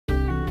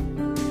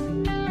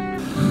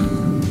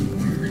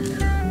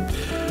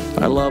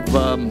I love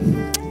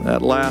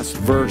that last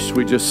verse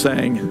we just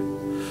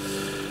sang.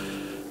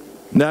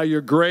 Now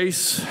your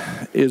grace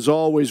is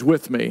always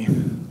with me,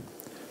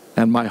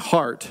 and my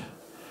heart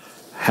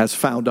has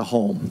found a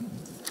home.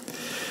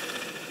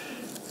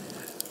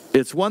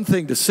 It's one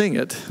thing to sing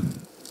it.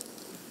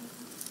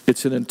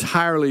 It's an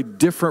entirely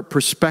different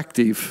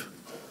perspective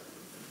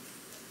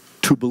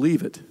to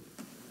believe it.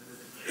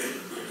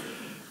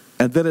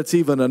 And then it's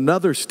even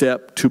another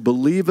step to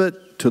believe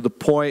it to the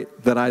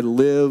point that I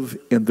live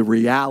in the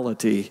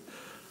reality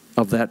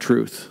of that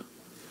truth.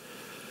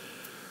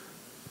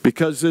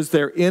 Because is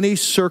there any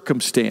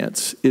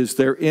circumstance, is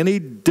there any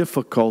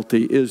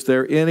difficulty, is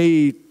there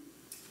any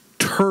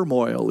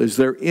turmoil, is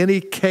there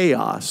any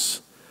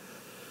chaos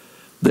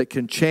that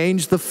can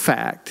change the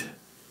fact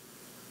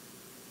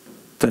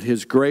that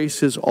His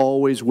grace is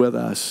always with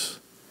us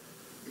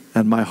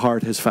and my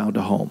heart has found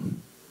a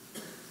home?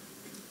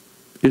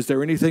 Is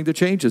there anything that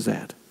changes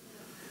that?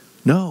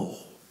 No.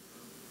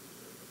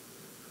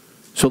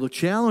 So the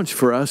challenge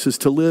for us is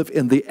to live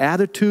in the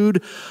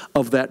attitude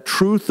of that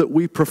truth that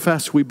we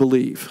profess we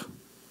believe.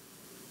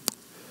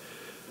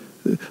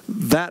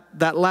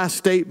 That last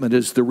statement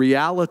is the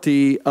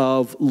reality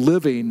of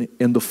living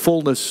in the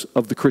fullness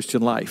of the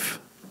Christian life.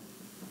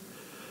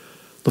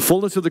 The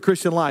fullness of the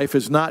Christian life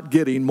is not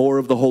getting more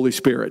of the Holy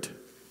Spirit.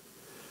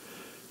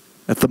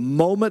 At the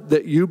moment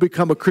that you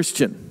become a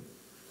Christian,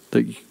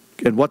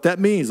 and what that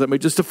means, let me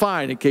just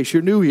define in case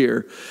you're new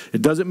here.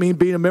 It doesn't mean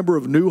being a member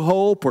of New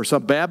Hope or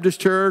some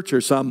Baptist church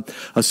or some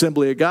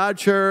Assembly of God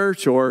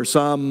church or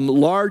some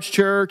large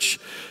church.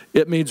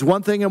 It means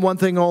one thing and one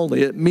thing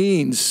only. It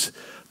means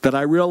that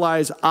I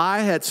realize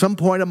I, at some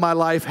point in my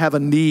life, have a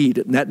need.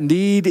 And that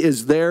need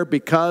is there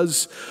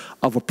because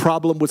of a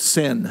problem with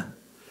sin.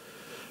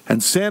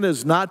 And sin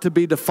is not to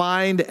be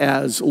defined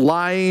as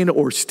lying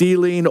or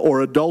stealing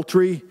or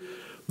adultery.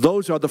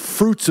 Those are the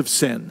fruits of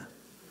sin.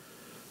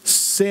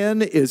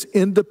 Sin is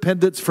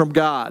independence from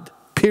God,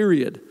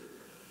 period.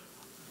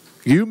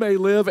 You may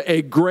live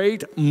a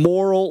great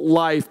moral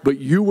life, but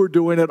you were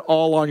doing it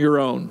all on your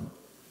own.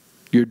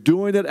 You're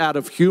doing it out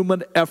of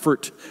human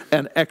effort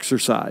and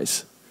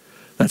exercise.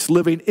 That's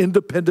living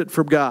independent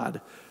from God.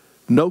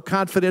 No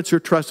confidence or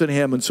trust in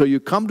Him. And so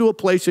you come to a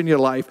place in your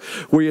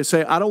life where you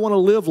say, I don't want to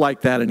live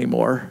like that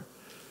anymore.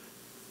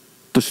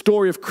 The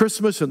story of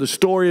Christmas and the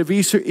story of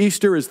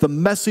Easter is the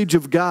message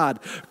of God.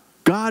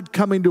 God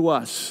coming to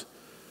us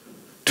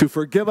to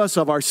forgive us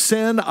of our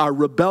sin, our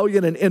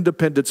rebellion, and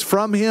independence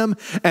from Him,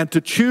 and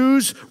to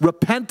choose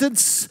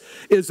repentance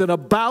is an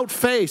about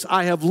face.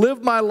 I have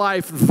lived my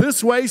life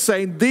this way,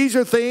 saying these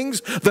are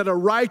things that are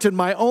right in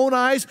my own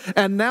eyes,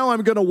 and now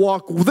I'm going to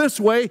walk this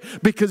way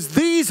because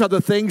these are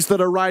the things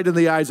that are right in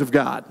the eyes of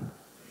God.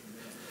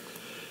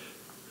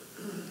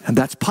 And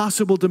that's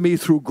possible to me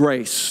through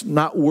grace,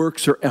 not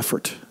works or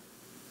effort.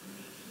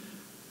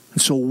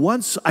 And so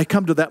once I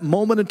come to that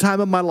moment in time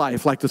in my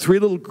life, like the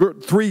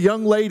three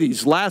young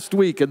ladies last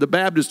week in the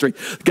baptistry,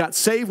 got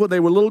saved when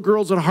they were little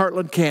girls in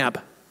Heartland Camp.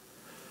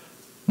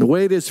 The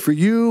way it is for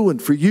you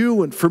and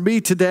for me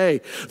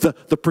today,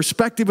 the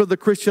perspective of the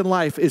Christian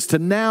life is to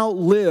now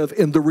live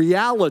in the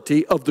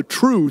reality of the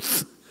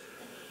truth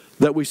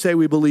that we say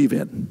we believe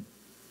in.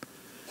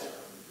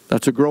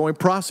 That's a growing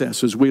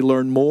process as we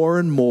learn more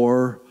and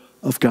more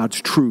of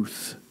God's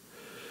truth.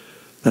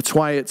 That's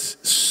why it's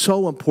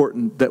so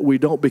important that we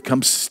don't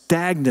become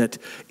stagnant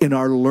in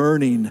our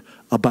learning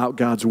about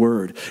God's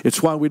Word.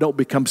 It's why we don't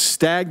become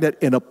stagnant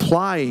in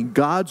applying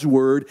God's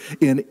Word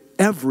in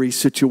every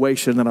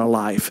situation in our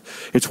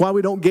life. It's why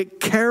we don't get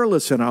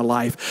careless in our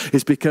life.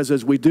 It's because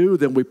as we do,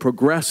 then we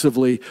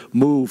progressively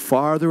move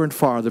farther and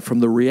farther from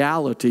the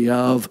reality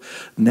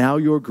of, now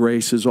your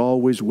grace is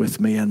always with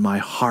me and my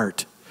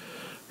heart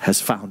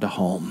has found a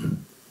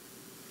home.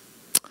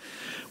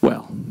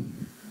 Well,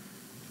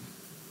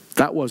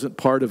 that wasn't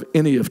part of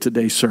any of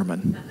today's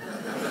sermon.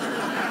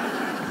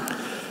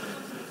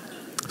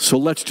 So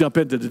let's jump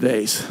into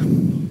today's.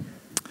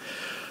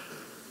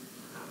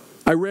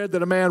 I read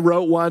that a man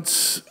wrote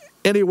once,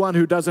 anyone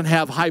who doesn't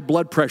have high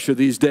blood pressure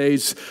these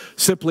days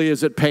simply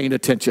isn't paying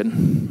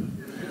attention.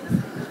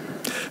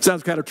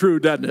 Sounds kind of true,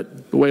 doesn't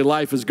it? The way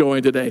life is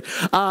going today.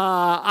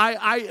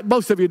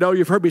 Most of you know,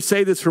 you've heard me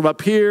say this from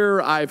up here.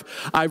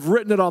 I've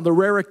written it on the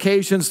rare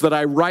occasions that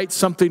I write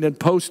something and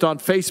post on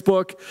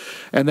Facebook,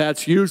 and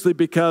that's usually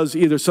because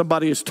either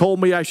somebody has told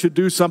me I should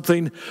do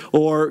something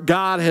or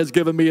God has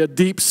given me a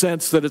deep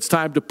sense that it's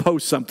time to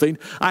post something.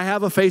 I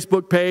have a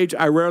Facebook page.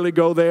 I rarely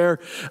go there.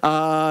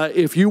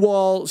 If you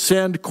all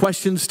send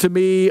questions to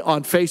me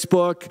on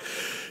Facebook,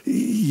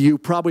 you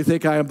probably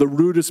think I am the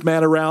rudest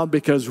man around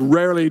because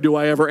rarely do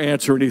I ever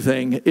answer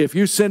anything. If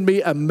you send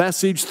me a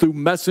message through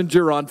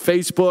Messenger on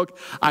Facebook,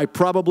 I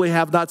probably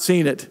have not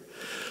seen it.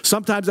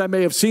 Sometimes I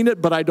may have seen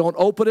it, but I don't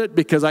open it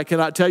because I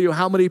cannot tell you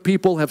how many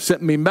people have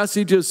sent me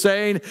messages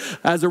saying,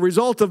 as a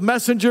result of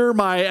Messenger,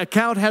 my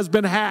account has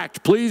been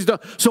hacked. Please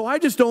don't. So I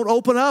just don't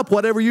open up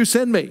whatever you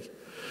send me.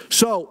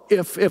 So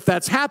if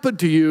that's happened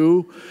to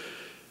you,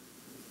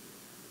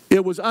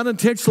 it was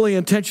unintentionally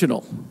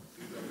intentional.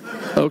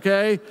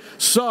 Okay?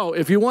 So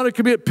if you want to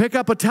commute, pick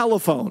up a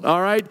telephone,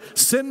 all right?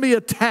 Send me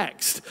a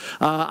text.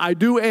 I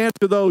do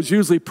answer those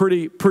usually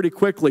pretty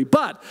quickly.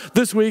 But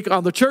this week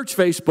on the church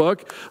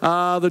Facebook,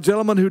 the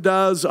gentleman who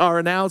does our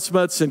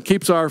announcements and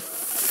keeps our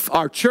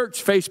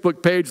church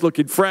Facebook page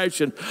looking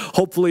fresh and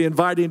hopefully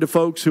inviting to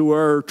folks who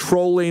are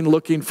trolling,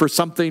 looking for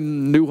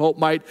something New Hope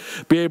might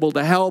be able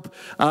to help,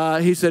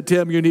 he said,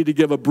 Tim, you need to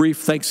give a brief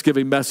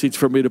Thanksgiving message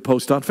for me to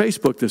post on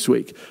Facebook this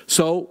week.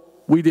 So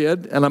we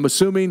did, and I'm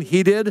assuming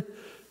he did,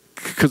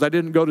 because I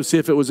didn't go to see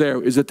if it was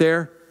there. Is it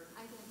there?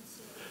 I didn't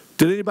see it.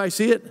 Did anybody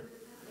see it?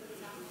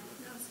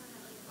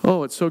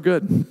 Oh, it's so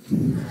good.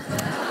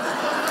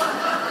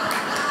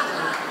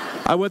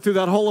 I went through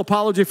that whole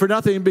apology for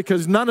nothing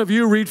because none of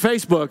you read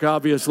Facebook,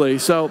 obviously.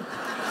 So,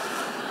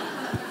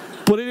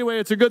 but anyway,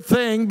 it's a good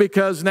thing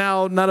because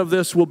now none of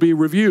this will be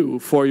review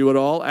for you at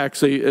all.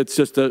 Actually, it's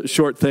just a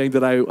short thing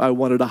that I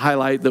wanted to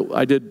highlight that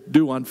I did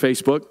do on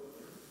Facebook.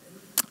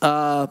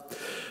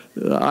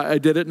 I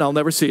did it and I'll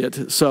never see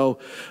it. So,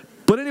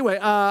 but anyway,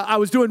 I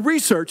was doing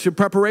research in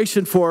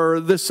preparation for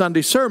this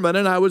Sunday sermon,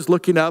 and I was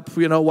looking up,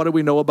 what do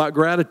we know about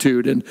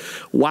gratitude? And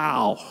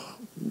wow,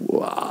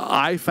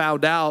 I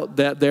found out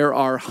that there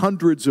are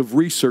hundreds of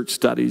research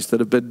studies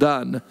that have been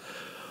done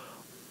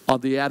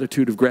on the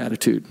attitude of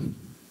gratitude.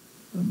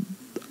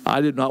 I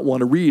did not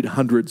want to read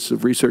hundreds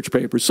of research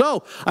papers.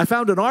 So I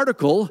found an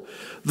article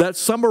that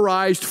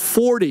summarized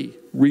 40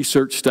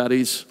 research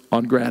studies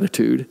on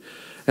gratitude.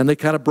 And they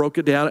kind of broke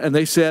it down, and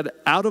they said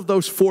out of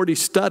those 40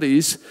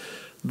 studies,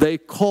 they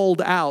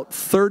called out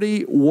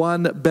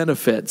 31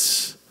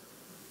 benefits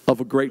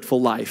of a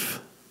grateful life.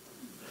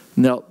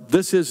 Now,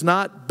 this is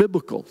not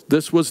biblical.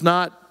 This was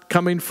not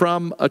coming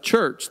from a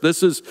church.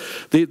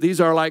 These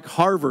are like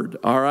Harvard,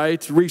 all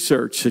right,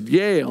 research, and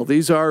Yale.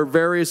 These are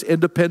various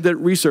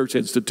independent research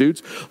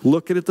institutes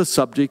looking at the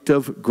subject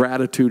of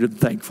gratitude and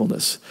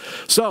thankfulness.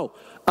 So,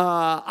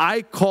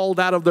 I called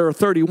out of there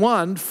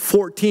 31,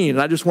 14,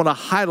 and I just want to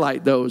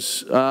highlight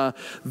those.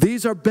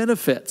 These are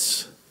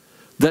benefits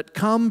that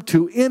come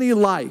to any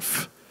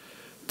life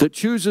that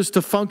chooses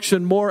to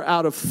function more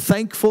out of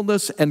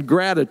thankfulness and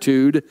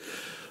gratitude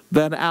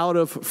than out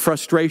of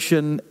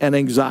frustration and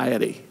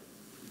anxiety.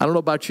 I don't know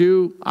about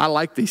you, I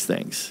like these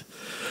things.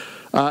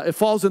 It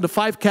falls into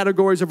 5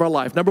 categories of our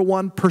life. Number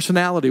 1,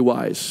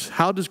 personality-wise.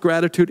 How does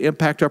gratitude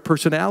impact our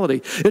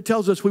personality? It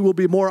tells us we will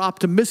be more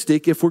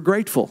optimistic if we're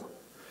grateful.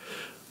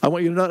 I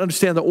want you to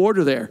understand the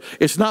order there.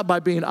 It's not by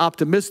being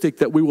optimistic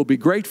that we will be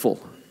grateful.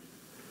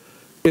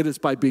 It is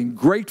by being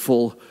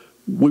grateful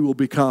we will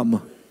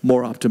become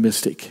more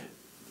optimistic.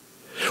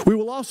 We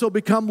will also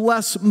become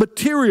less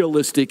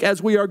materialistic.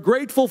 As we are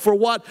grateful for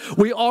what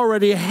we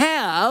already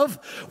have,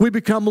 we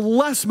become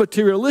less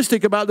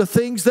materialistic about the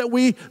things that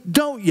we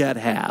don't yet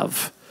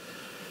have.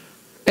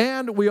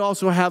 And we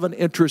also have an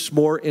interest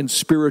more in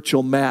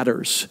spiritual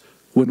matters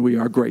when we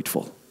are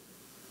grateful.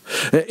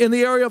 In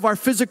the area of our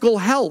physical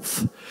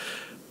health,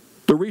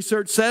 the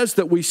research says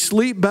that we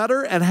sleep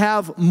better and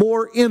have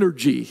more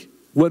energy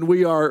when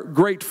we are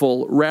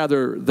grateful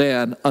rather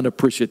than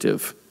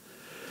unappreciative.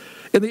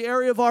 In the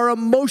area of our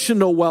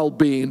emotional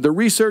well-being, the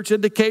research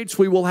indicates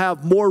we will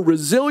have more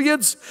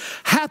resilience,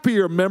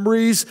 happier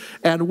memories,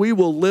 and we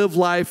will live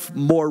life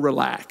more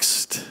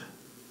relaxed.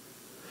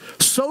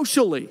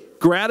 Socially,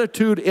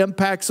 gratitude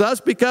impacts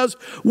us because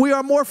we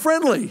are more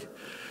friendly.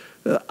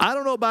 I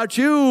don't know about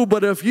you,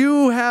 but if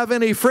you have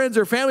any friends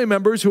or family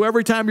members who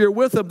every time you're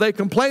with them, they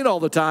complain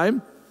all the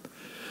time,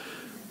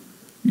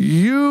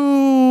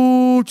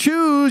 you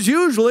choose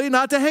usually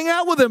not to hang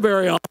out with them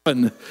very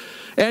often.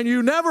 And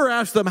you never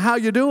ask them, how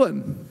you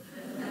doing?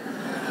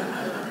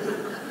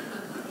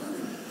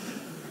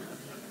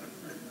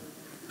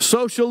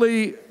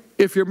 Socially,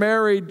 if you're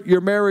married,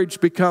 your marriage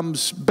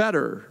becomes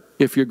better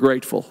if you're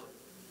grateful.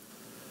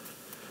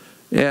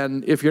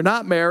 And if you're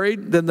not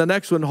married, then the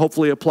next one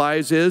hopefully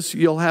applies is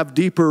you'll have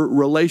deeper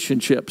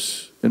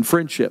relationships and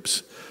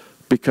friendships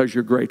because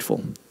you're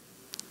grateful.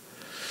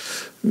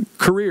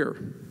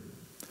 Career.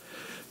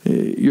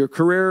 Your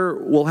career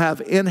will have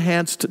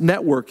enhanced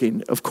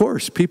networking. Of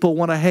course, people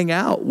want to hang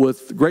out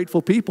with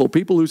grateful people.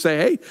 People who say,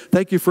 hey,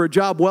 thank you for a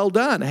job well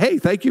done. Hey,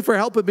 thank you for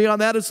helping me on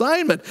that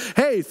assignment.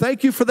 Hey,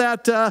 thank you for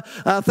that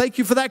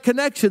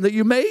connection that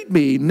you made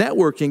me.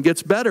 Networking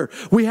gets better.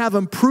 We have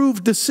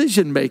improved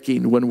decision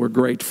making when we're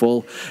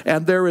grateful,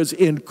 and there is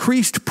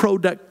increased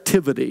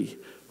productivity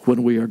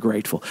when we are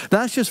grateful. Now,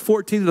 that's just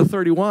 14 to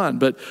 31,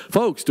 but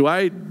folks, do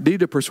I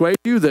need to persuade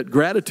you that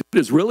gratitude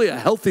is really a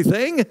healthy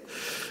thing?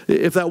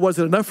 If that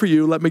wasn't enough for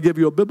you, let me give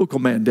you a biblical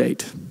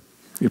mandate.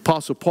 The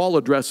Apostle Paul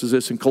addresses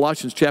this in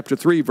Colossians chapter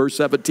 3, verse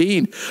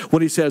 17,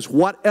 when he says,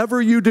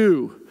 whatever you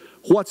do,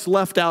 what's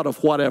left out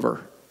of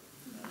whatever?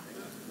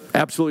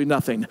 Absolutely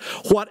nothing.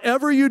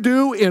 Whatever you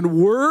do in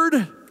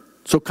word,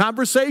 so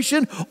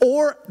conversation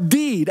or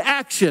deed,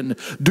 action,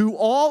 do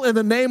all in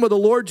the name of the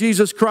Lord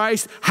Jesus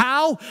Christ.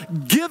 How?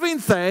 Giving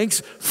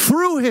thanks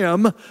through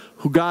him,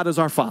 who God is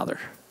our Father.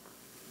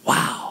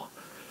 Wow.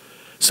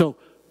 So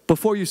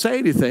before you say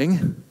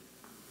anything,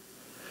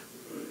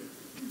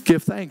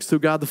 give thanks through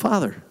God the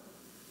Father.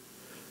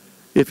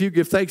 If you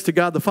give thanks to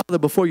God the Father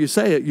before you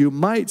say it, you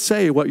might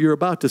say what you're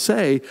about to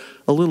say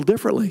a little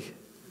differently.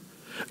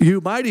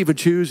 You might even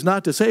choose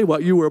not to say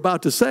what you were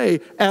about to say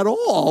at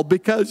all,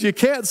 because you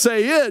can't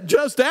say it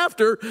just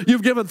after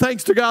you've given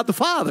thanks to God the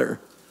Father.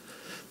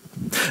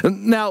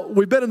 Now,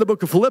 we've been in the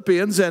book of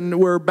Philippians, and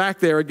we're back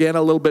there again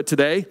a little bit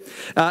today.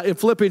 In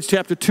Philippians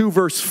chapter 2,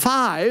 verse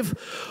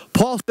 5,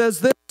 Paul says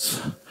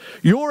this: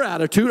 your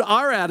attitude,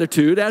 our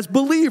attitude as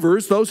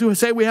believers, those who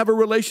say we have a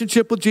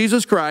relationship with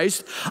Jesus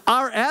Christ,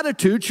 our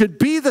attitude should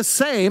be the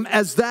same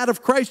as that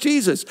of Christ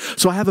Jesus.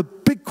 So I have a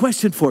big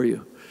question for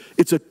you.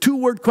 It's a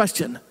two-word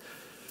question.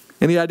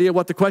 Any idea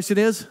what the question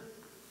is?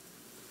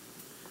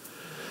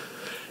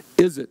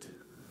 Is it?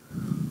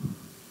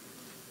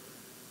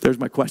 There's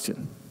my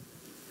question.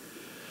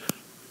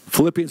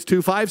 Philippians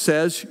 2:5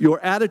 says, your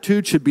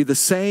attitude should be the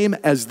same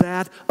as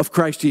that of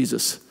Christ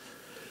Jesus.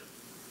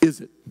 Is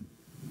it?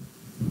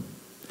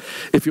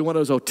 If you want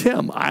to know,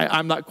 Tim,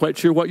 I'm not quite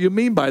sure what you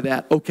mean by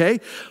that. Okay,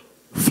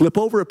 flip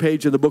over a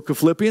page in the book of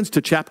Philippians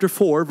to chapter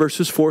 4,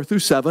 verses 4 through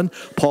 7.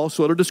 Paul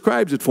sort of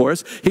describes it for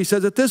us. He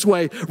says it this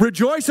way: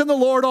 rejoice in the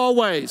Lord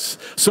always.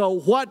 So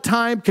what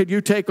time can you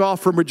take off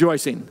from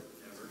rejoicing?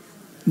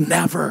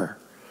 Never.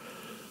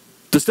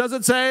 This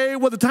doesn't say,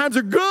 when the times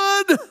are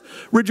good,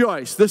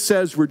 rejoice. This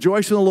says,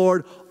 rejoice in the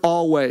Lord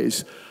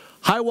always.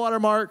 High water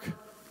mark,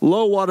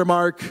 low water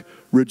mark,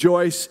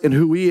 rejoice in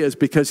who He is,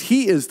 because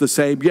He is the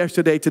same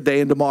yesterday,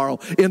 today, and tomorrow.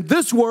 In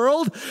this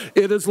world,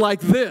 it is like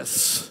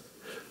this.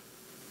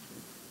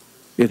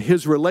 In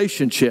His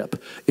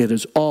relationship, it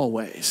is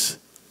always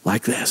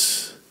like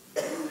this.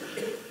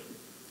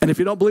 And if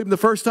you don't believe Him the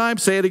first time,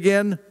 say it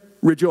again,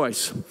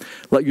 rejoice.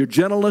 Let your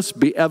gentleness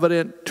be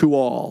evident to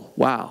all.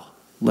 Wow.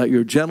 Let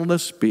your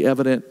gentleness be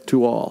evident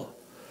to all.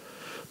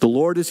 The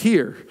Lord is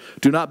here.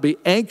 Do not be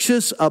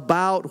anxious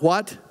about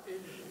what?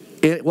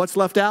 What's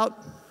left out?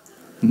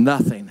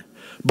 Nothing.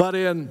 But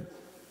in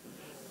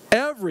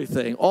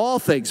everything, all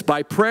things,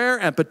 by prayer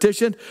and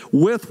petition,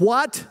 with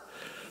what?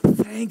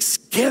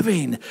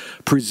 Thanksgiving.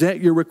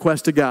 Present your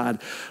request to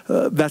God.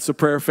 That's a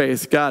prayer of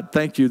faith. God,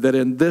 thank you that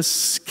in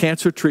this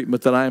cancer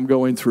treatment that I am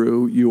going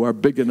through, you are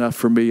big enough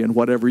for me, and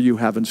whatever you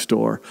have in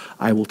store,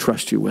 I will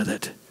trust you with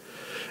it.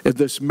 In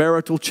this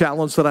marital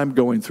challenge that I'm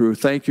going through,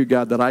 thank you,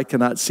 God, that I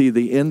cannot see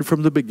the end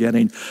from the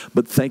beginning,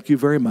 but thank you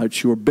very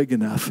much. You are big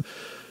enough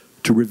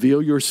to reveal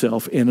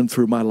yourself in and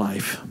through my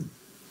life.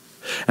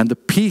 And the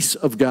peace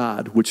of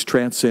God, which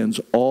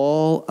transcends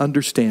all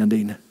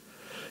understanding.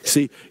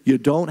 See, you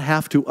don't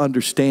have to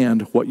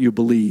understand what you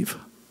believe,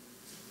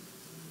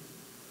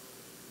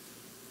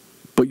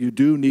 but you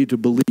do need to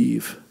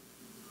believe.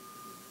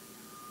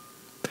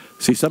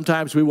 See,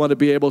 sometimes we want to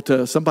be able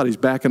to, somebody's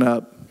backing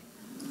up.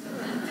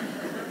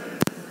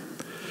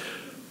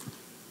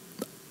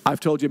 I've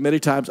told you many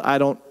times I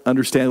don't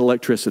understand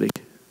electricity.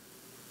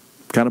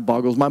 Kind of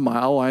boggles my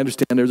mind. Oh, I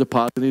understand there's a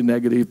positive and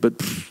negative, but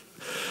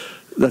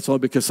that's only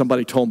because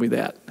somebody told me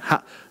that.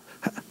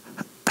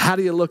 How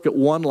do you look at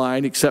one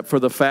line except for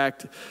the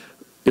fact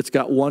it's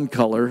got one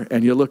color,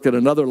 and you look at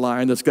another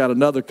line that's got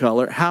another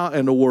color? How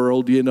in the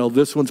world do you know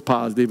this one's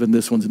positive and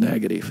this one's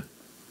negative?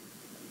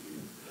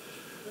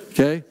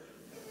 Okay?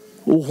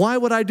 Well, why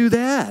would I do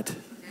that?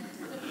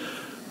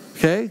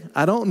 Okay?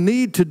 I don't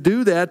need to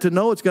do that to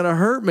know it's going to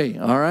hurt me,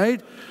 all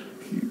right?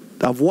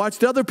 I've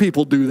watched other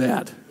people do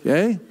that,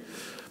 okay?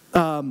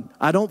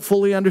 I don't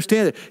fully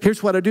understand it.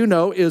 Here's what I do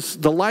know is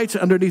the lights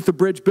underneath the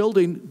bridge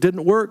building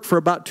didn't work for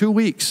about 2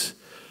 weeks.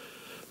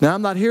 Now,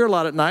 I'm not here a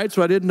lot at night,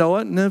 so I didn't know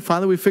it. And then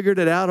finally we figured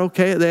it out.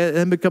 Okay, they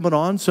hadn't been coming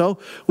on. So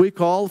we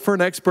called for an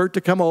expert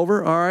to come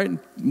over. All right,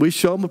 we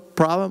show them a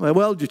problem. And,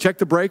 well, did you check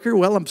the breaker?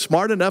 Well, I'm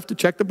smart enough to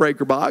check the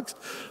breaker box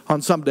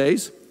on some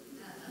days.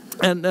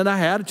 And then I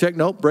had to check,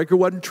 nope, breaker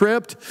wasn't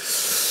tripped.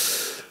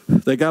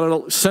 They got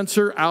a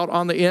sensor out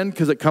on the end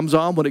because it comes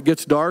on when it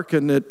gets dark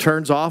and it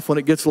turns off when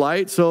it gets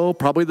light. So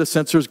probably the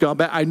sensor's gone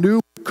back. I knew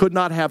we could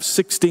not have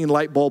 16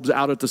 light bulbs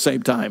out at the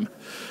same time.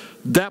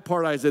 That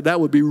part I said, that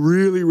would be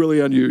really, really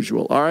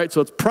unusual. All right,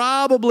 so it's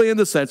probably in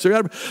the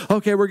sensor.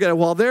 Okay, we're good.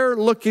 While they're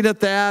looking at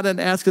that and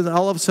asking,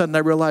 all of a sudden I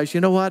realized, you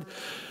know what?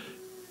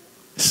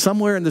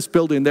 Somewhere in this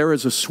building there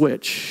is a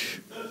switch.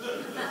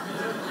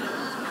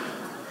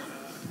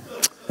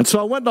 And so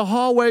I went in the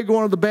hallway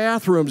going to the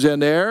bathrooms in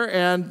there,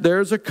 and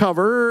there's a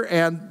cover,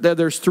 and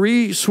there's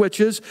 3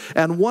 switches,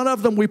 and one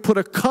of them we put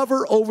a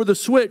cover over the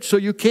switch, so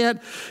you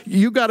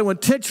got to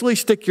intentionally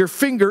stick your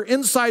finger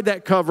inside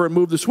that cover and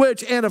move the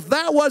switch. And if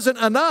that wasn't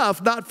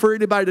enough, not for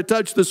anybody to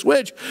touch the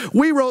switch,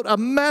 we wrote a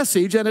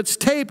message, and it's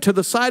taped to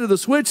the side of the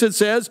switch that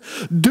says,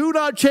 "Do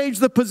not change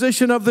the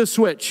position of this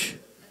switch."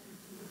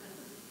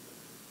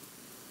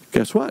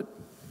 Guess what?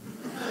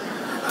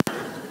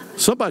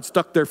 Somebody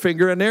stuck their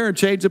finger in there and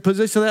changed the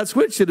position of that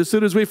switch, and as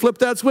soon as we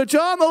flipped that switch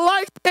on, the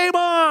light came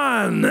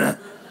on.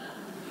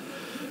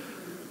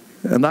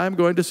 And I'm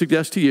going to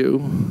suggest to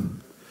you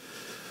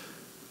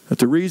that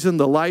the reason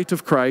the light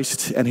of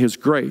Christ and His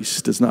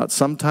grace does not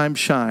sometimes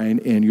shine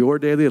in your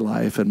daily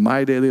life and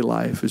my daily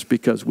life is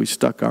because we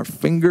stuck our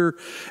finger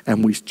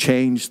and we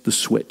changed the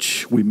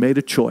switch. We made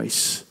a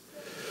choice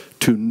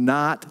to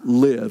not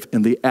live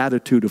in the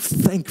attitude of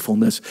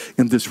thankfulness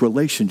in this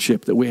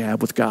relationship that we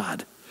have with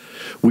God.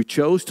 We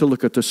chose to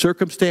look at the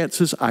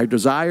circumstances, our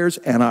desires,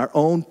 and our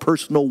own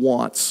personal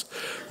wants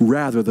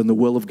rather than the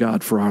will of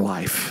God for our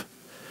life.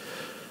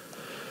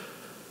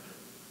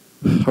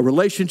 A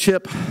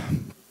relationship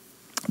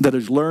that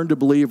has learned to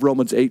believe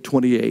Romans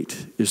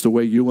 8:28 is the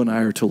way you and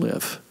I are to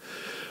live.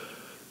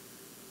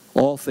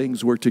 All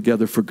things work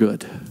together for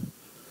good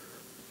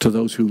to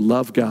those who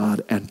love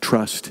God and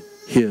trust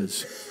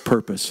His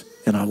purpose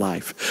in our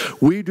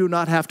life. We do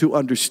not have to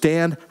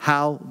understand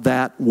how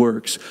that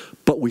works,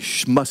 but we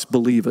must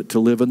believe it to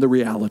live in the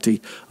reality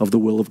of the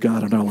will of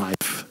God in our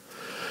life.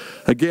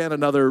 Again,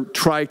 another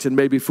trite and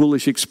maybe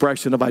foolish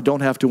expression of I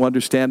don't have to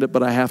understand it,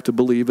 but I have to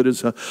believe it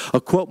is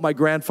a quote my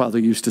grandfather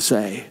used to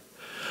say.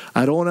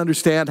 I don't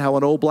understand how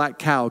an old black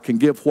cow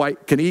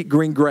can eat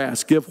green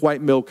grass, give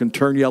white milk, and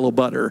turn yellow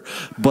butter,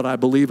 but I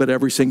believe it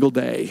every single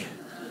day.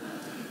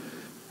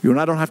 You and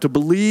I don't have to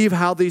believe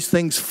how these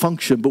things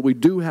function, but we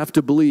do have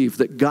to believe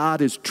that God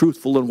is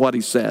truthful in what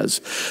He says.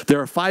 There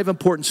are 5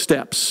 important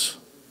steps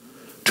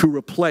to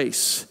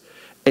replace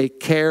a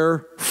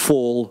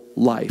careful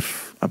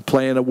life. I'm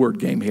playing a word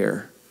game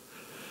here.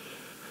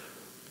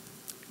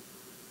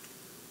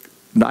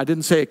 No, I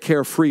didn't say a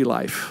carefree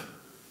life.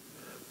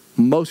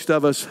 Most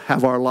of us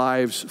have our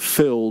lives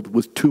filled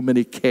with too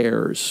many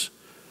cares,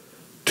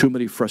 too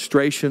many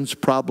frustrations,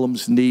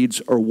 problems,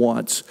 needs, or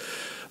wants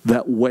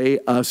that weigh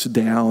us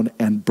down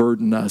and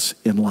burden us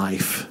in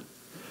life.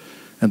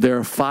 And there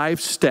are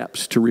 5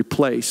 steps to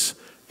replace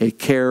a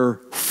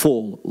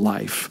careful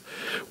life.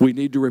 We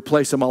need to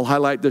replace them. I'll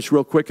highlight this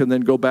real quick and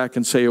then go back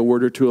and say a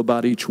word or two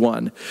about each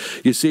one.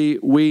 You see,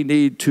 we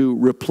need to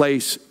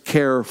replace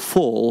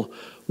careful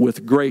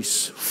with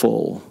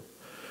graceful.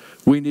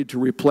 We need to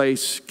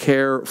replace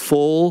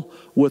careful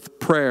with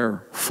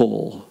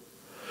prayerful.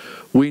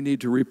 We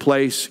need to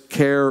replace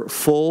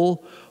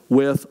careful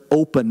with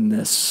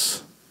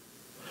openness.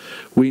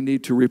 We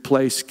need to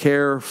replace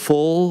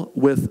careful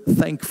with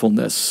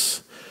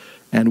thankfulness.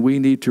 And we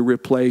need to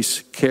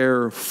replace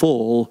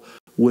careful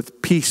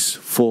with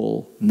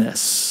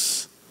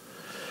peacefulness.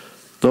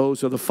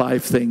 Those are the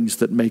 5 things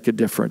that make a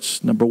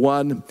difference. Number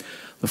 1,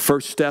 the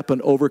first step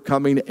in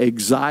overcoming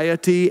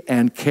anxiety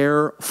and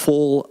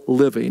careful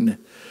living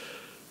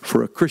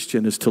for a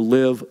Christian is to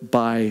live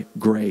by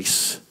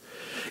grace.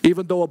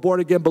 Even though a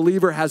born-again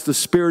believer has the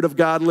Spirit of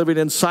God living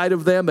inside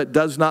of them, it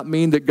does not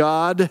mean that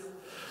God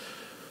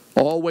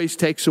always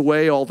takes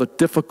away all the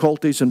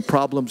difficulties and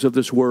problems of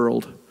this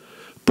world.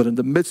 But in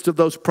the midst of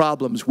those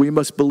problems, we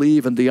must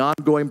believe in the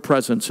ongoing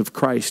presence of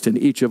Christ in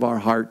each of our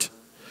heart.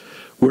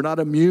 We're not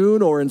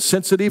immune or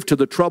insensitive to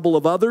the trouble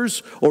of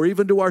others or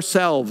even to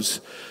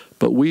ourselves,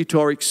 but we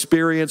too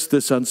experience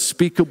this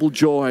unspeakable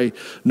joy,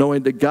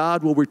 knowing that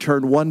God will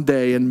return one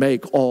day and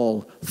make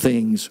all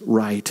things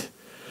right.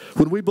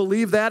 When we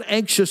believe that,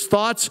 anxious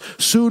thoughts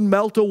soon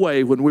melt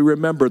away when we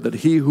remember that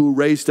He who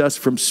raised us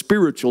from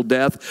spiritual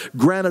death,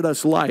 granted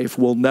us life,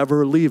 will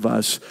never leave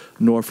us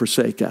nor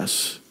forsake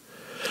us.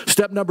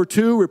 Step number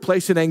 2,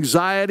 replacing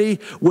anxiety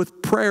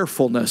with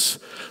prayerfulness.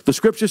 The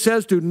scripture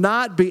says, do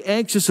not be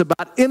anxious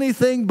about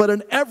anything, but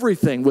in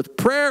everything, with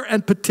prayer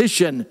and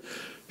petition,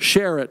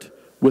 share it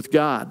with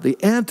God. The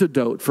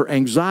antidote for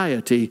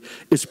anxiety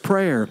is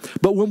prayer.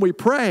 But when we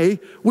pray,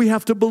 we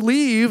have to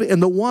believe in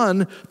the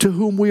one to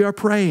whom we are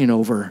praying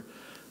over.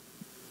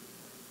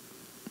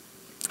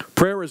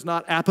 Prayer is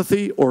not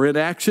apathy or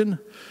inaction,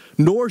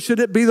 nor should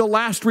it be the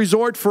last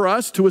resort for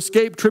us to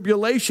escape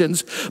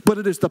tribulations, but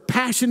it is the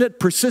passionate,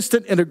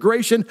 persistent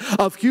integration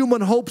of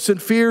human hopes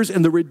and fears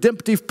in the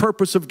redemptive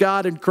purpose of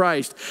God in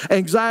Christ.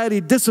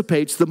 Anxiety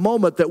dissipates the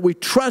moment that we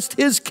trust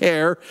His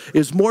care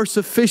is more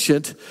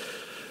sufficient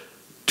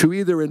to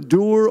either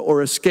endure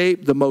or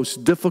escape the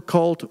most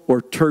difficult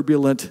or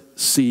turbulent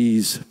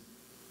seas.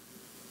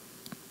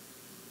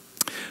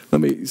 Let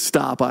me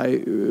stop.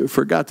 I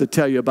forgot to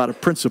tell you about a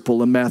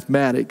principle in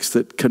mathematics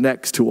that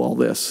connects to all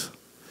this.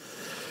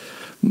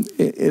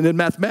 And in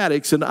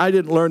mathematics, and I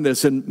didn't learn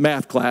this in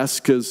math class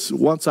because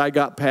once I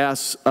got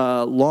past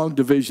long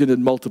division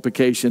and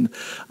multiplication,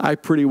 I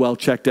pretty well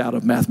checked out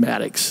of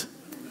mathematics.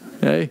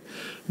 Okay?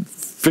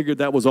 Figured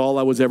that was all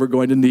I was ever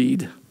going to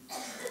need.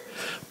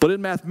 But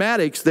in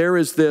mathematics, there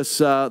is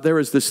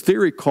this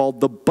theory called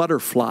the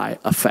butterfly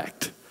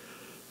effect.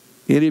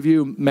 Any of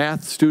you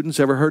math students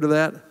ever heard of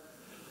that?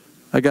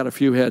 I got a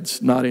few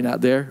heads nodding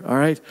out there, all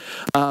right?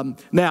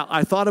 Now,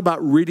 I thought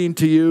about reading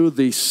to you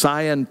the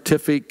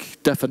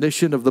scientific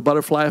definition of the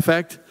butterfly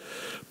effect,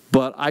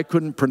 but I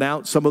couldn't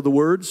pronounce some of the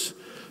words,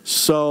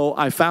 so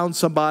I found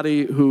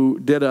somebody who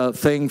did a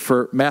thing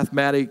for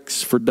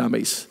mathematics for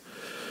dummies.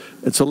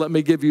 And so let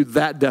me give you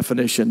that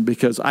definition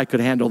because I could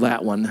handle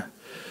that one.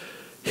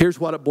 Here's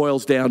what it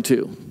boils down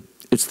to.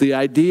 It's the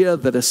idea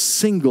that a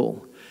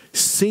single,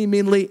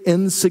 seemingly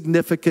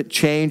insignificant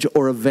change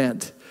or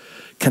event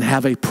can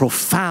have a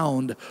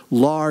profound,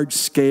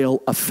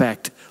 large-scale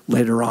effect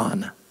later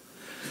on.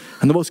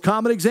 And the most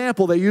common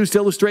example they use to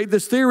illustrate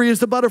this theory is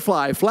the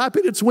butterfly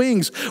flapping its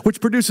wings, which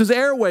produces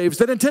air waves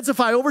that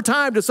intensify over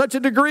time to such a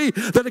degree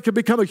that it can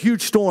become a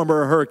huge storm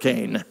or a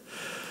hurricane.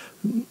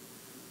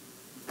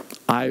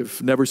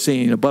 I've never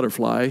seen a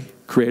butterfly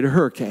create a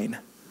hurricane,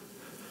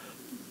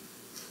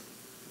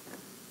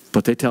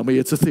 but they tell me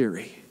it's a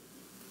theory.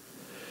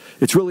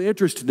 It's really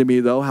interesting to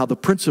me, though, how the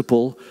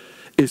principle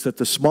is that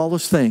the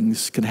smallest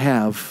things can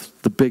have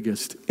the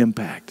biggest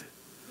impact.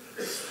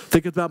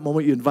 Think about the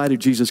moment you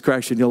invited Jesus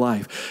Christ in your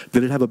life.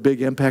 Did it have a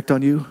big impact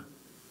on you?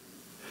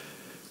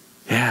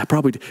 Yeah,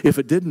 probably. If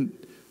it didn't,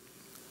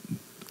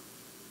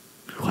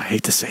 I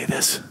hate to say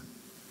this,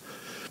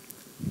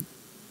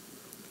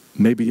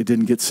 maybe you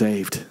didn't get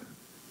saved.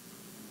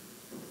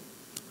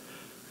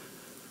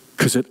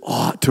 Because it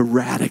ought to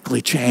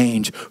radically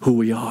change who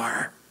we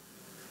are.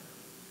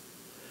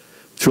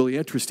 It's really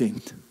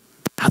interesting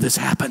how this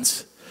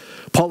happens.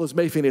 Paul is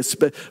making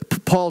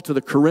Paul to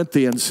the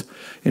Corinthians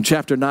in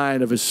chapter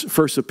 9 of his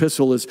first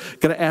epistle is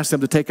going to ask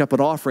them to take up an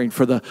offering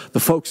for the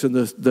folks in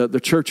the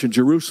church in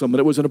Jerusalem. And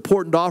it was an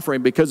important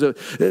offering because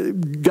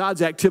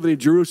God's activity in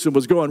Jerusalem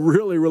was going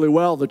really, really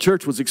well. The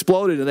church was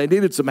exploding and they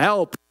needed some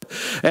help.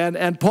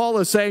 And Paul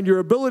is saying your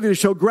ability to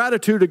show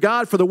gratitude to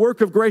God for the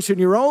work of grace in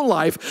your own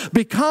life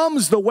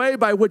becomes the way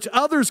by which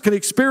others can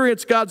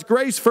experience God's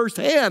grace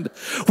firsthand.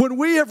 When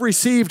we have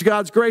received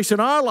God's grace in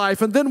our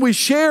life and then we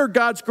share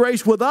God's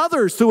grace with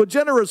others through a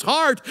generous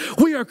heart,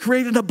 we are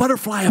creating a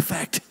butterfly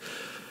effect.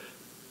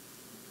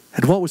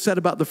 And what was said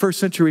about the first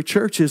century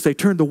church is they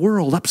turned the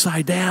world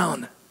upside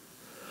down.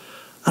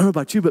 I don't know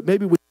about you, but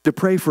maybe we need to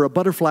pray for a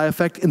butterfly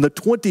effect in the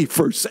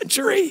 21st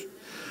century.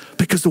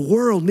 Because the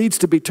world needs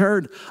to be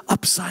turned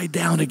upside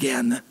down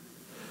again.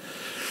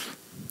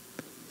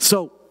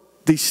 So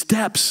these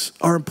steps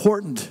are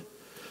important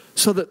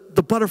so that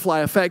the butterfly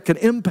effect can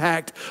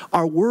impact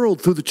our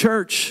world through the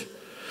church.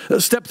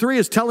 Step 3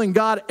 is telling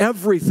God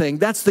everything.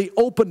 That's the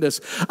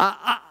openness.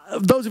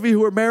 Those of you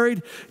who are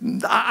married,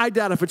 I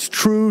doubt if it's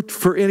true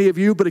for any of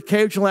you, but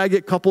occasionally I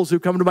get couples who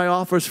come to my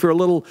office for a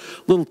little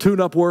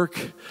tune-up work.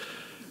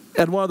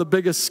 And one of the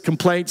biggest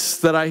complaints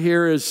that I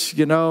hear is,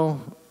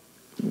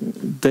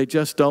 they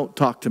just don't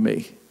talk to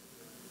me.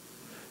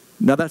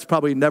 Now, that's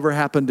probably never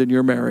happened in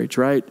your marriage,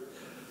 right?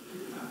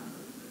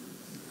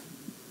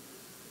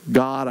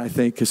 God, I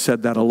think, has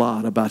said that a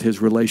lot about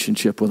his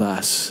relationship with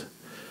us.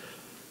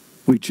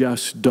 We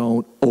just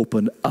don't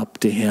open up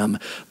to him.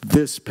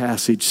 This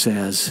passage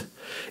says,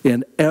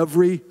 in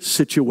every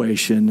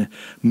situation,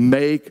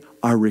 make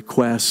our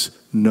requests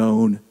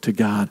known to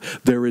God.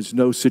 There is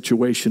no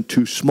situation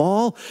too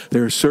small.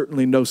 There is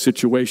certainly no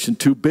situation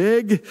too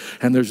big.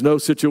 And there's no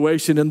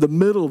situation in the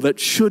middle that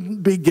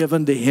shouldn't be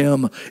given to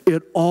him.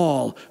 It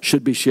all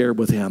should be shared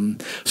with him.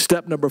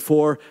 Step number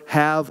 4,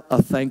 have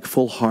a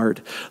thankful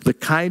heart. The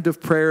kind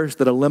of prayers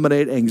that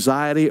eliminate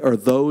anxiety are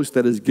those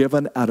that is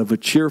given out of a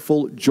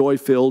cheerful,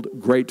 joy-filled,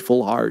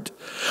 grateful heart.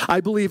 I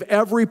believe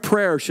every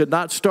prayer should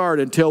not start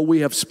until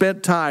we have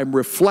spent time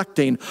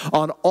reflecting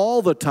on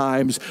all the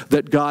times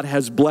that God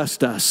has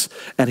blessed us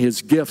and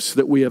his gifts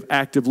that we have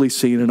actively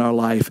seen in our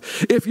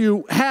life. If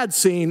you had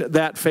seen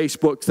that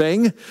Facebook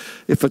thing,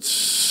 if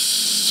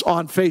it's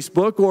on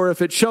Facebook or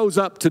if it shows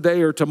up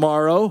today or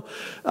tomorrow,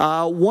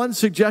 one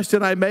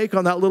suggestion I make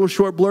on that little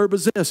short blurb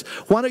is this.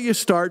 Why don't you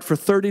start for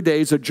 30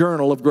 days a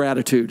journal of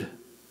gratitude?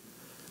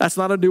 That's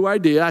not a new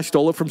idea. I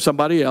stole it from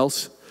somebody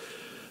else.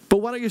 But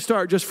why don't you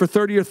start just for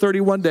 30 or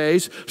 31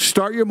 days?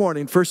 Start your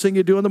morning. First thing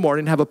you do in the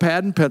morning, have a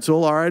pad and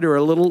pencil, all right, or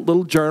a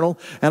little journal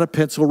and a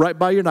pencil right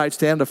by your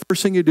nightstand. The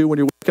first thing you do when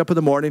you wake up in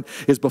the morning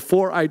is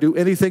before I do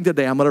anything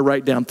today, I'm going to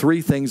write down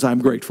 3 things I'm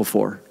grateful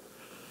for.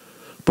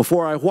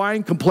 Before I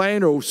whine,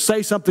 complain, or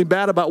say something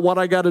bad about what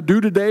I got to do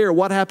today or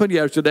what happened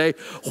yesterday,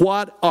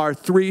 what are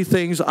 3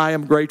 things I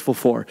am grateful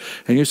for?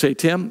 And you say,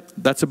 Tim,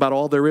 that's about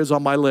all there is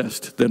on my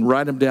list. Then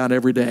write them down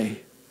every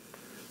day.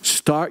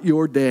 Start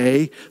your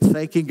day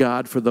thanking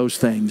God for those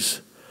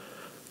things.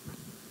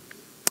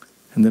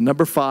 And then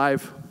number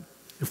 5,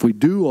 if we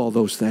do all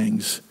those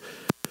things,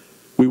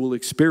 we will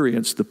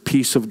experience the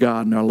peace of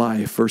God in our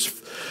life.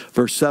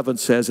 Verse 7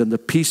 says, and the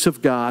peace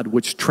of God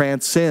which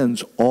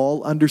transcends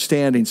all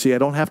understanding. See, I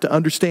don't have to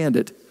understand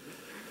it,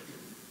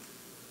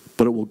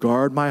 but it will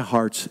guard my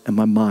hearts and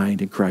my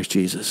mind in Christ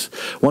Jesus.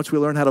 Once we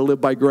learn how to live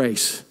by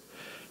grace,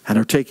 and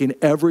are taking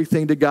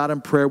everything to God in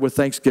prayer with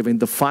thanksgiving,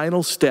 the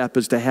final step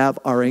is to have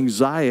our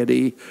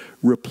anxiety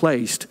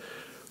replaced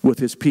with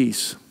his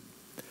peace.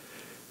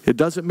 It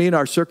doesn't mean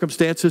our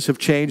circumstances have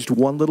changed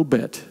one little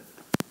bit,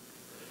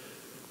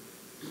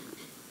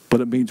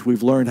 but it means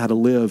we've learned how to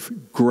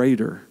live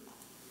greater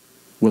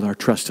with our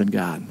trust in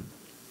God.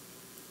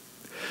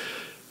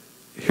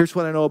 Here's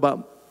what I know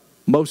about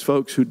most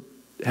folks who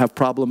have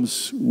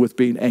problems with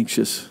being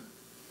anxious.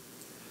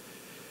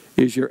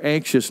 Is your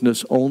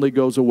anxiousness only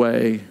goes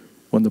away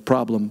when the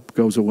problem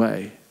goes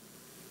away.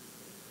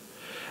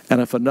 And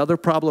if another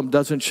problem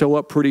doesn't show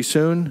up pretty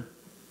soon,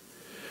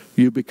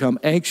 you become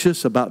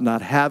anxious about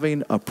not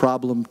having a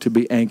problem to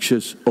be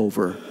anxious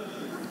over.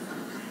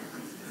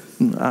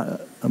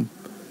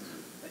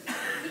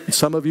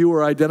 Some of you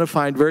are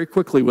identifying very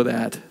quickly with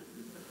that.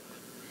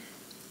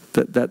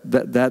 That's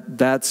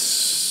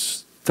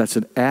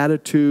an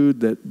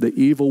attitude that the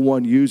evil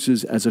one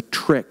uses as a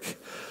trick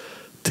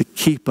to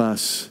keep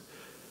us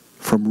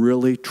from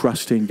really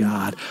trusting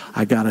God.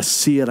 I got to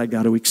see it. I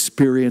got to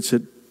experience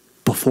it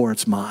before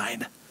it's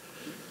mine.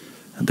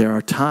 And there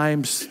are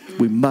times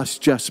we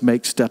must just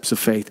make steps of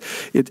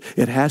faith.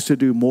 It has to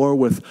do more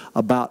with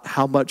about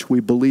how much we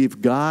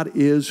believe God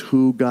is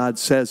who God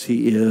says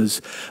He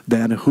is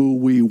than who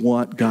we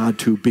want God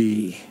to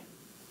be.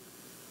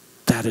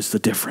 That is the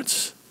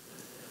difference.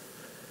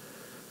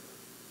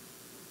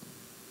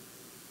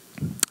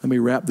 Let me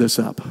wrap this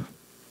up.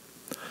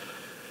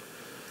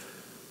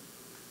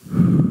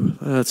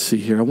 Let's see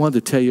here. I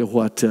wanted to tell you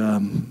about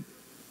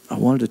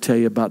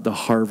the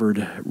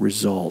Harvard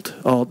result.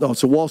 Oh,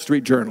 it's a Wall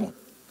Street Journal.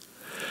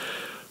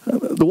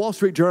 The Wall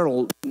Street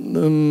Journal,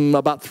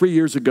 about 3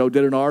 years ago,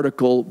 did an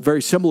article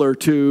very similar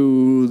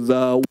to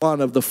the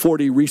one of the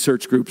 40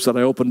 research groups that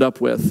I opened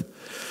up with.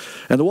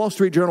 And the Wall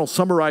Street Journal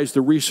summarized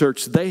the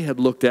research they had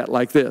looked at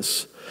like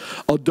this.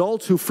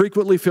 Adults who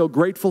frequently feel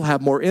grateful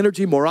have more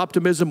energy, more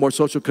optimism, more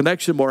social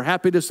connection, more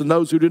happiness than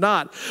those who do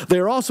not. They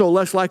are also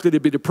less likely to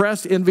be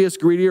depressed, envious,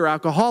 greedy, or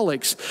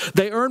alcoholics.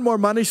 They earn more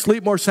money,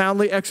 sleep more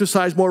soundly,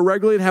 exercise more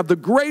regularly, and have the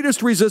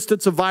greatest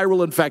resistance of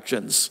viral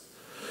infections.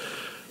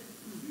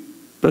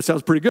 That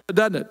sounds pretty good,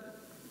 doesn't it?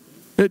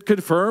 It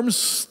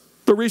confirms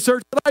the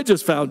research that I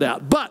just found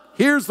out. But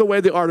here's the way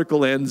the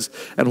article ends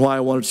and why I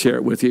wanted to share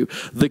it with you.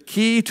 The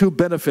key to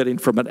benefiting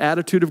from an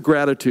attitude of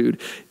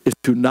gratitude is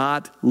to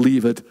not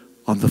leave it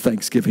on the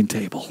Thanksgiving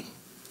table.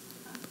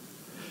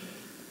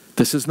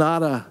 This is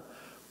not a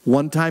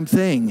one-time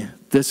thing.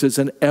 This is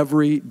an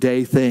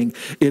everyday thing.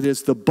 It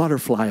is the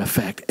butterfly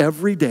effect.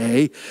 Every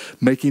day,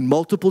 making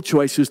multiple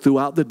choices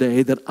throughout the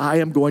day that I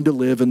am going to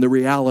live in the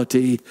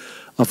reality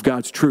of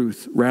God's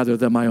truth rather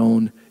than my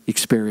own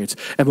experience.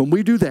 And when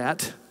we do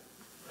that,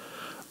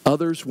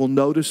 others will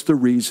notice the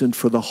reason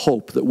for the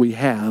hope that we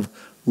have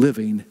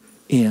living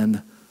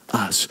in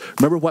us.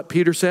 Remember what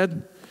Peter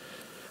said?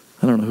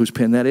 I don't know whose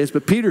pen that is,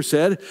 but Peter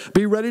said,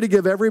 be ready to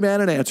give every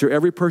man an answer,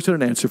 every person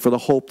an answer for the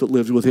hope that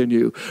lives within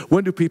you.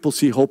 When do people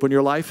see hope in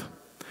your life?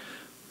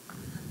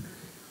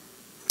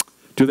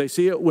 Do they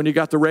see it when you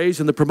got the raise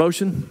and the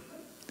promotion?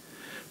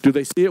 Do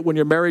they see it when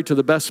you're married to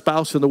the best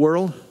spouse in the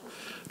world?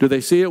 Do they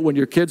see it when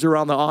your kids are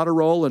on the honor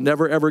roll and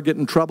never ever get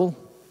in trouble?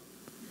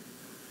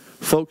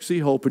 Folks see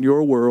hope in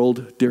your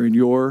world during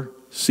your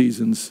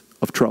seasons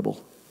of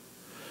trouble.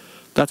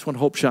 That's when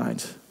hope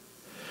shines.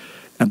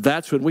 And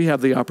that's when we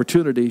have the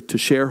opportunity to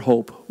share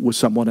hope with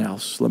someone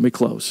else. Let me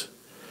close.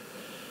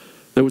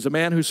 There was a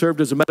man who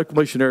served as a medical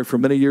missionary for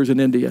many years in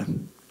India.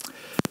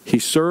 He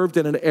served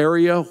in an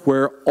area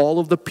where all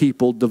of the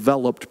people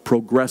developed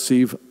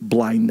progressive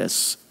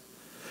blindness.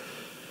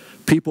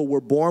 People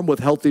were born with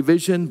healthy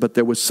vision, but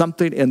there was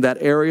something in that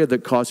area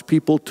that caused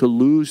people to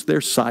lose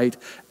their sight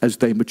as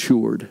they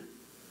matured.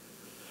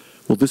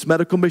 Well, this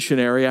medical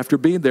missionary, after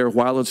being there a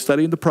while and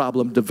studying the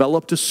problem,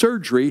 developed a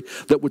surgery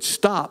that would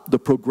stop the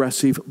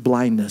progressive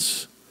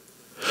blindness.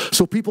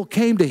 So people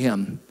came to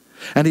him,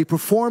 and he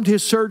performed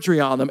his surgery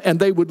on them, and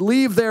they would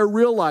leave there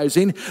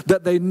realizing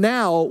that they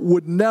now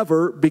would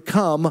never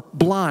become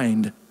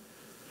blind.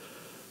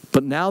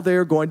 But now they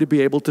are going to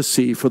be able to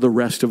see for the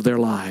rest of their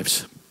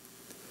lives.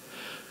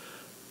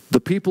 The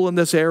people in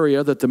this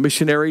area that the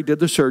missionary did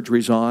the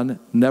surgeries on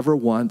never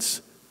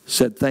once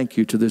said thank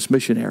you to this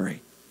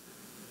missionary.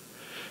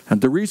 And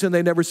the reason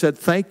they never said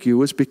thank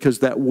you is because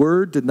that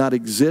word did not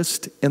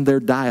exist in their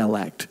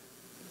dialect.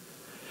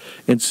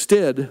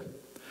 Instead,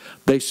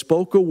 they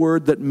spoke a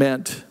word that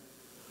meant,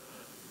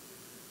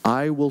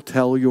 I will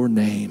tell your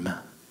name.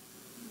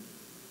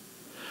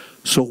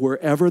 So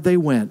wherever they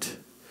went,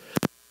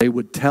 they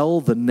would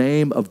tell the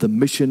name of the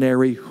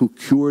missionary who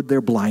cured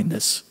their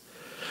blindness.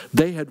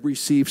 They had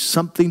received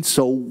something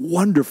so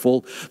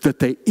wonderful that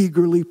they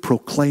eagerly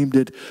proclaimed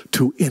it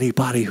to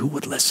anybody who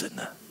would listen.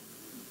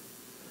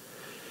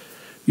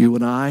 You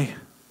and I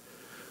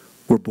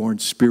were born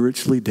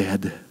spiritually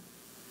dead.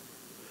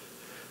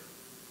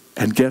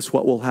 And guess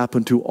what will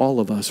happen to all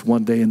of us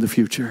one day in the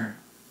future?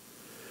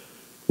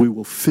 We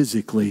will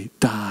physically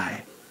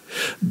die.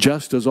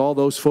 Just as all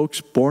those folks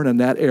born in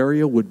that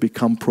area would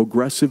become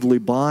progressively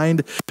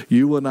blind,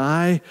 you and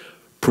I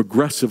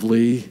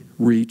progressively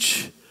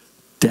reach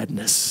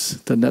deadness.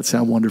 Doesn't that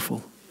sound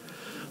wonderful?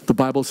 The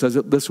Bible says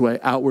it this way,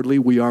 outwardly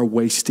we are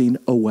wasting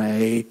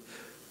away.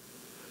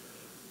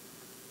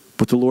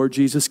 But the Lord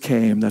Jesus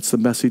came, that's the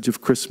message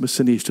of Christmas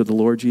and Easter, the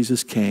Lord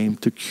Jesus came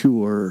to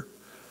cure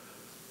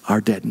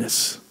our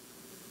deadness.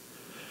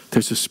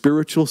 There's a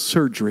spiritual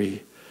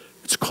surgery,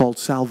 it's called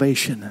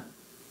salvation.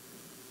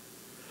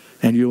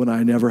 And you and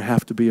I never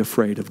have to be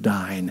afraid of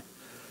dying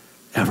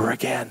ever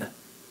again.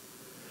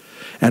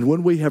 And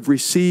when we have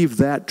received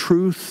that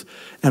truth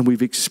and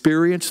we've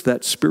experienced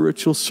that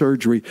spiritual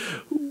surgery,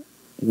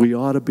 we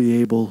ought to be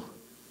able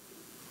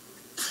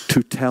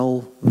to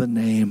tell the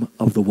name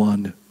of the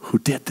one who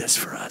did this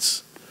for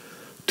us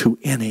to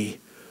any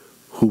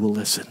who will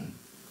listen.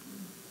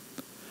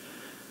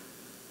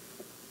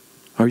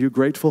 Are you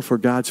grateful for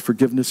God's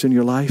forgiveness in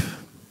your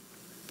life?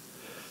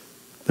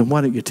 Then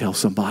why don't you tell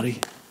somebody?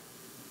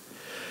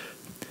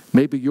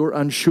 Maybe you're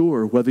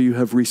unsure whether you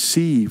have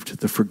received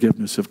the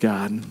forgiveness of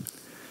God.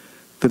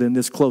 That in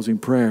this closing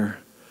prayer,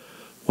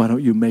 why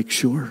don't you make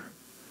sure?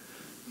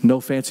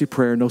 No fancy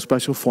prayer, no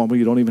special formula.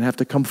 You don't even have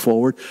to come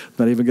forward. I'm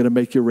not even going to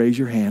make you raise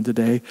your hand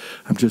today.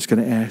 I'm just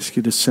going to ask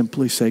you to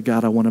simply say,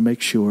 God, I want to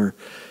make sure.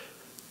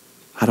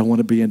 I don't want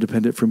to be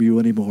independent from you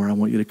anymore. I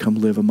want you to come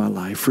live in my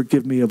life.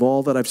 Forgive me of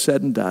all that I've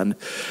said and done.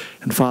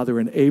 And Father,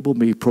 enable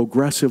me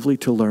progressively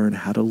to learn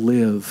how to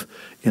live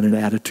in an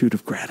attitude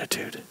of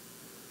gratitude.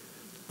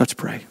 Let's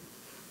pray.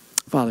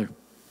 Father,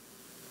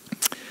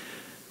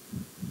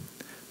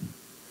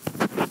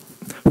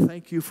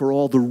 thank you for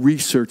all the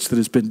research that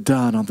has been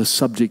done on the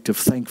subject of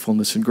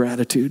thankfulness and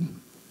gratitude.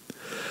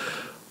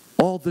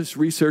 All this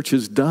research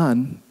has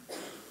done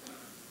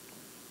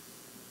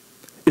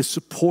is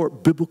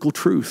support biblical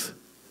truth.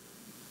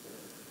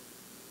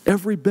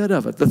 Every bit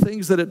of it. The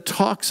things that it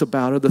talks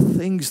about are the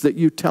things that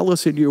you tell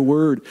us in your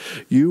word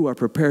you are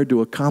prepared to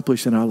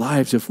accomplish in our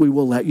lives if we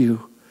will let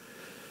you.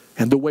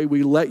 And the way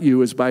we let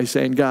you is by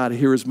saying, God,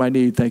 here is my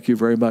need. Thank you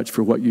very much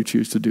for what you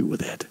choose to do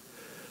with it.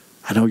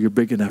 I know you're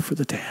big enough for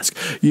the task.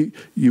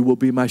 You will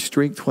be my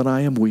strength when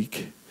I am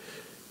weak.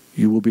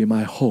 You will be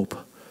my hope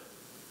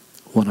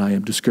when I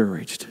am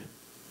discouraged.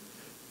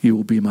 You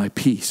will be my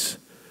peace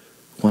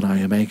when I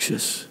am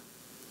anxious.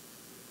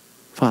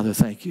 Father,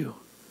 thank you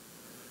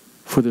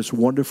for this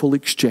wonderful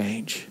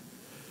exchange.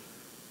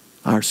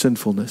 Our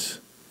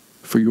sinfulness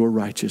for your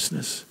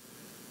righteousness.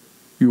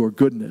 Your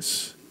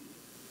goodness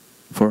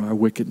for our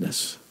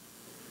wickedness.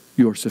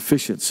 Your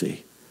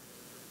sufficiency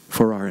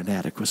for our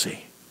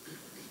inadequacy.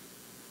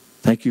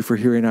 Thank you for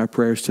hearing our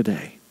prayers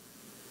today.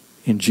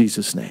 In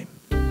Jesus' name,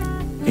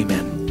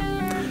 amen.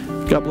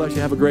 God bless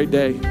you. Have a great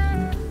day.